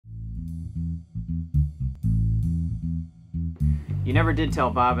You never did tell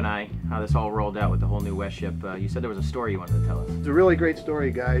Bob and I how this all rolled out with the whole new Westship. You said there was a story you wanted to tell us. It's a really great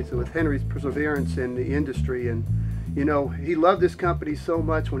story, guys, with Henry's perseverance in the industry. And you know, he loved this company so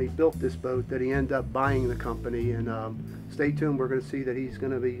much when he built this boat that he ended up buying the company. And stay tuned, we're going to see that he's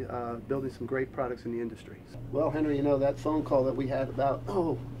going to be building some great products in the industry. Well, Henry, you know, that phone call that we had about,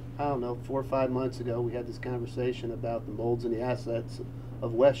 I don't know, 4 or 5 months ago, we had this conversation about the molds and the assets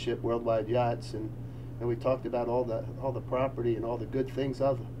of Westship World Yachts, and we talked about all the property and all the good things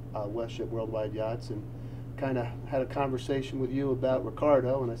of Westship World Yachts, and kind of had a conversation with you about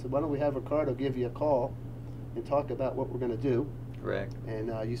Ricardo. And I said, why don't we have Ricardo give you a call and talk about what we're going to do. Correct.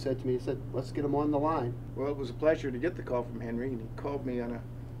 And you said to me, let's get him on the line. Well, it was a pleasure to get the call from Henry, and he called me on a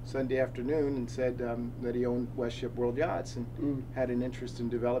Sunday afternoon and said that he owned Westship World Yachts and had an interest in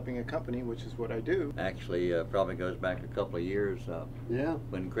developing a company, which is what I do. Actually, probably goes back a couple of years. Yeah.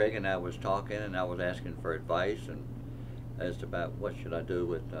 When Greg and I was talking, and I was asking for advice and as to about what should I do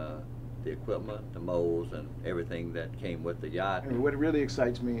with the equipment, the molds, and everything that came with the yacht. And what really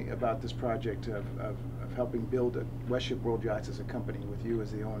excites me about this project of helping build Westship World Yachts as a company with you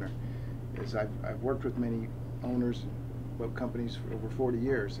as the owner is I've worked with many owners and boat companies for over 40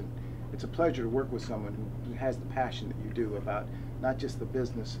 years, and it's a pleasure to work with someone who has the passion that you do about not just the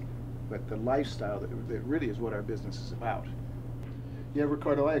business but the lifestyle that really is what our business is about. Yeah,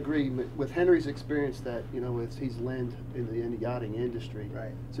 Ricardo, I agree. With Henry's experience that, you know, he's led in the yachting industry.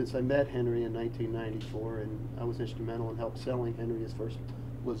 Right. Since I met Henry in 1994, and I was instrumental in help selling Henry his first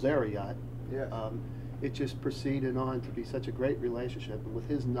Lazera yacht. Yes. It just proceeded on to be such a great relationship. And with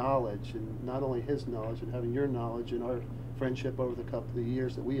his knowledge, and not only his knowledge, and having your knowledge and our friendship over the couple of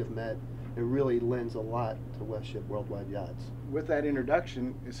years that we have met, it really lends a lot to Westship World Yachts. With that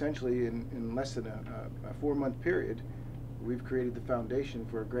introduction, essentially in less than a 4-month period, we've created the foundation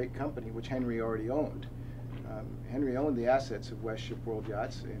for a great company which Henry already owned. Henry owned the assets of Westship World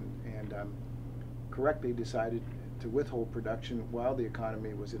Yachts and correctly decided to withhold production while the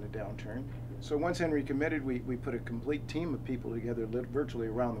economy was in a downturn. So once Henry committed, we put a complete team of people together virtually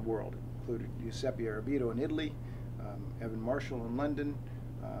around the world. Included Giuseppe Arrabito in Italy, Evan Marshall in London,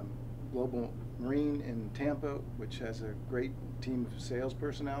 Global Marine in Tampa, which has a great team of sales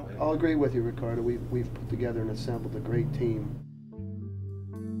personnel. I'll agree with you, Ricardo. We've put together and assembled a great team.